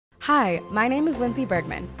Hi, my name is Lindsay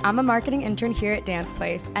Bergman. I'm a marketing intern here at Dance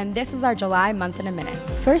Place, and this is our July Month in a Minute.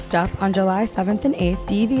 First up, on July 7th and 8th,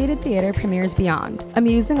 Deviated Theater premieres Beyond, a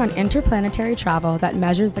musing on interplanetary travel that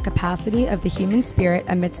measures the capacity of the human spirit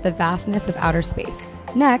amidst the vastness of outer space.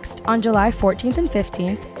 Next, on July 14th and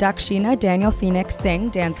 15th, Dakshina Daniel Phoenix Singh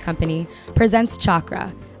Dance Company presents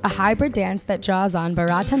Chakra, a hybrid dance that draws on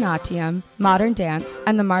Bharatanatyam, modern dance,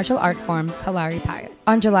 and the martial art form Kalaripayat.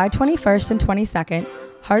 On July 21st and 22nd,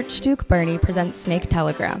 Stück presents Snake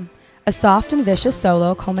Telegram, a soft and vicious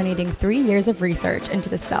solo culminating 3 years of research into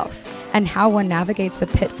the self and how one navigates the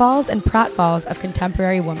pitfalls and pratfalls of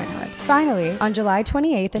contemporary womanhood. Finally, on July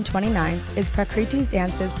 28th and 29th is Prakriti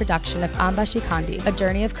Dance's production of Amba Shikandi, A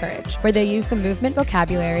Journey of Courage, where they use the movement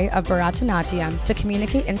vocabulary of Bharatanatyam to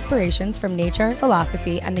communicate inspirations from nature,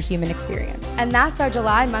 philosophy, and the human experience. And that's our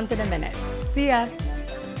July Month in a Minute. See ya!